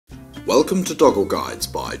Welcome to Doggle Guides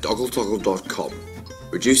by Doggletoggle.com,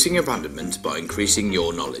 reducing abandonment by increasing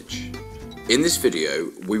your knowledge. In this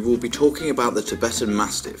video, we will be talking about the Tibetan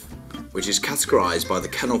Mastiff, which is categorised by the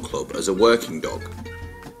Kennel Club as a working dog.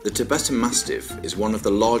 The Tibetan Mastiff is one of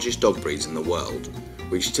the largest dog breeds in the world,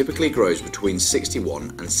 which typically grows between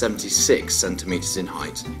 61 and 76 centimetres in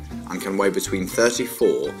height and can weigh between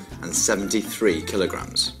 34 and 73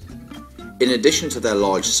 kilograms. In addition to their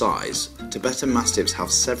large size, Tibetan Mastiffs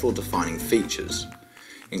have several defining features,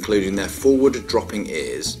 including their forward dropping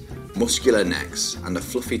ears, muscular necks and a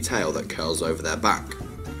fluffy tail that curls over their back.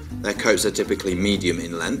 Their coats are typically medium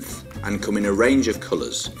in length and come in a range of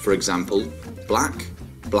colours, for example, black,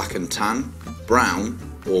 black and tan, brown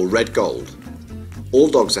or red gold. All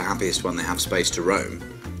dogs are happiest when they have space to roam,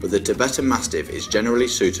 but the Tibetan Mastiff is generally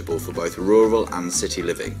suitable for both rural and city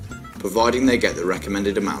living, providing they get the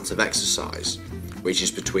recommended amount of exercise, which is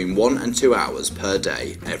between 1 and 2 hours per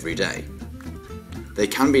day every day. They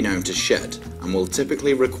can be known to shed and will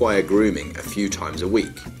typically require grooming a few times a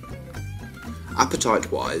week.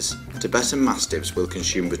 Appetite-wise, Tibetan Mastiffs will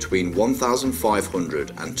consume between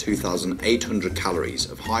 1,500 and 2,800 calories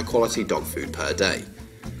of high-quality dog food per day.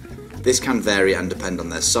 This can vary and depend on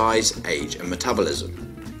their size, age and metabolism.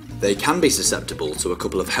 They can be susceptible to a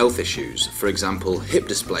couple of health issues, for example hip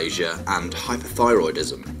dysplasia and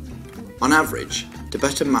hypothyroidism. On average,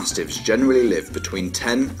 Tibetan Mastiffs generally live between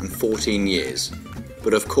 10 and 14 years,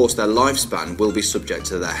 but of course their lifespan will be subject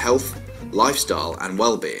to their health, lifestyle and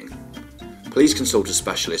well-being. Please consult a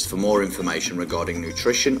specialist for more information regarding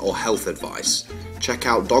nutrition or health advice. Check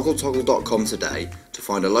out Doggletoggle.com today to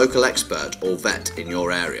find a local expert or vet in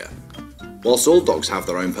your area. Whilst all dogs have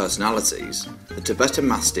their own personalities, the Tibetan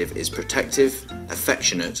Mastiff is protective,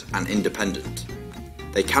 affectionate and independent.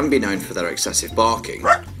 They can be known for their excessive barking,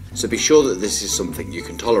 so be sure that this is something you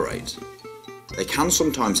can tolerate. They can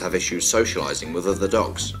sometimes have issues socialising with other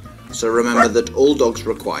dogs, so remember that all dogs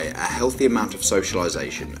require a healthy amount of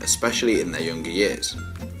socialisation, especially in their younger years.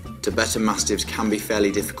 Tibetan Mastiffs can be fairly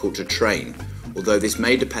difficult to train, although this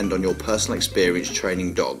may depend on your personal experience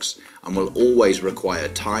training dogs and will always require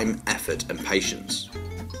time, effort and patience.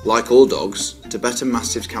 Like all dogs, Tibetan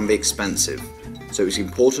Mastiffs can be expensive, so it's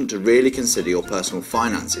important to really consider your personal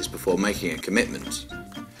finances before making a commitment.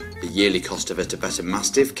 The yearly cost of a Tibetan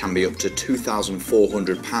Mastiff can be up to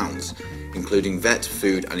 £2,400, including vet,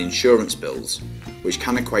 food and insurance bills, which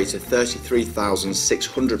can equate to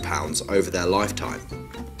 £33,600 over their lifetime.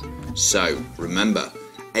 So, remember,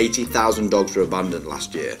 80,000 dogs were abandoned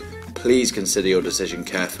last year. Please consider your decision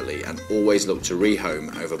carefully and always look to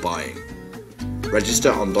rehome over buying.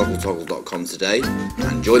 Register on Doggletoggle.com today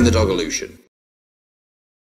and join the Dogolution.